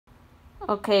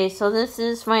Okay, so this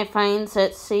is my finds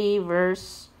at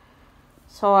Savers.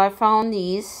 So I found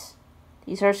these.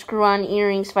 These are screw-on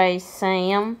earrings by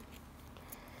Sam.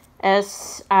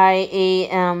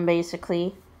 S-I-A-M,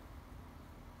 basically.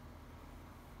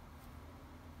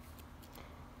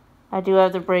 I do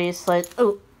have the bracelet.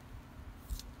 Oh!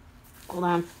 Hold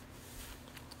on.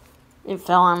 It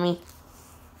fell on me.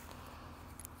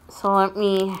 So let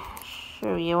me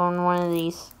show you on one of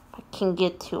these. I can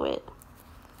get to it.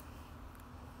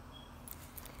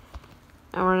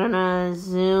 And we're gonna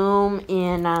zoom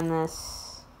in on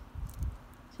this.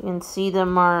 So you can see the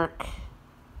mark.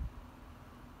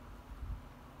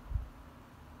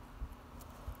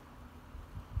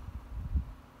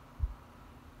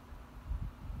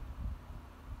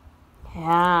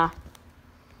 Yeah.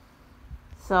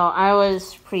 So I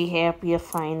was pretty happy to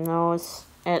find those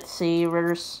at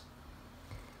Savers.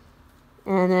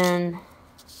 And then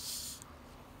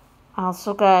I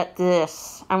also got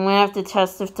this. I'm going to have to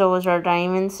test if those are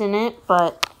diamonds in it,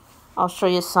 but I'll show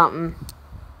you something.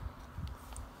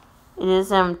 It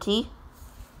is empty.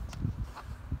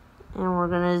 And we're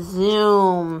going to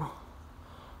zoom.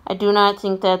 I do not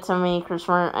think that's a Maker's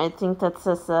Mark. I think that's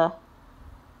just a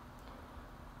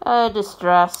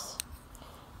distress.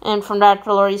 And from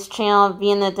Dr. Lori's channel,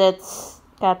 being that that's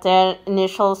got that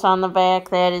initials on the back,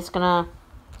 that is going to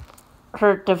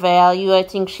hurt the value, I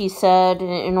think she said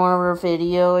in one of her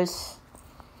videos.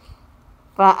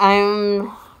 But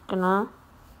I'm gonna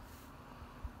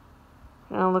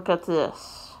look at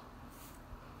this.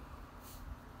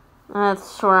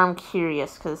 That's where I'm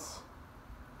curious, because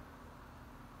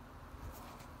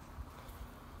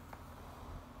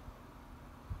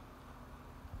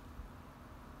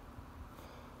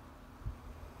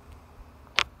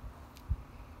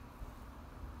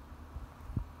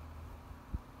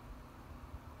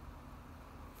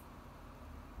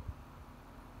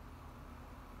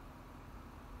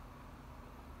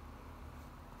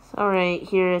so right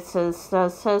here it says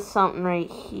something right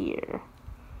here.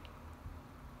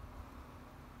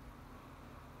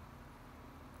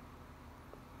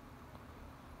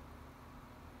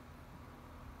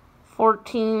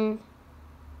 $14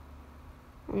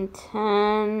 and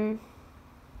 $10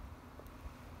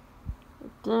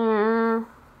 there.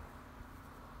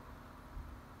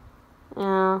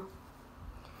 Yeah.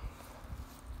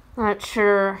 Not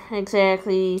sure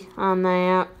exactly on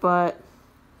that, but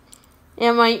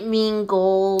it might mean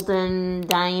gold and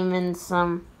diamonds,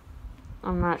 I'm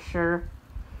not sure.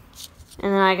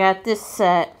 And then I got this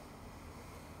set.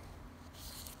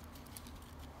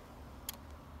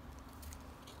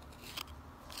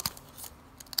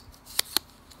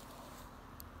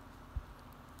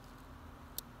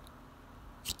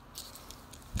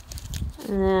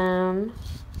 And then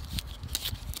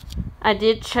I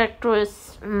did check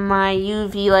with my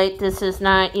UV light. This is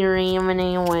not uranium in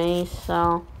any way,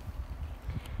 so.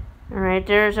 Alright,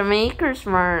 there's a Maker's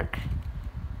Mark.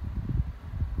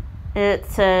 It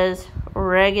says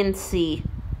Regency.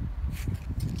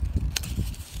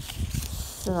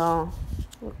 So,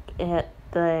 look at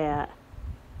that.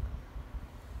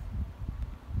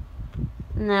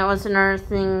 And that was another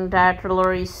thing Dr.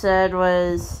 Lori said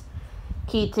was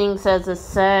he thinks as a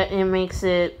set it makes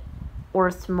it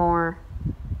worth more.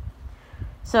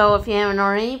 So if you haven't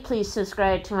already, please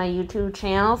subscribe to my YouTube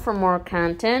channel for more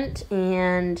content,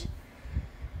 and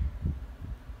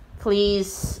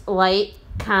please like,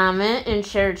 comment, and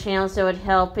share channels that would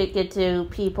help it get to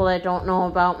people that don't know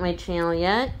about my channel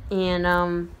yet.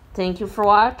 And thank you for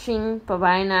watching.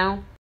 Bye-bye now.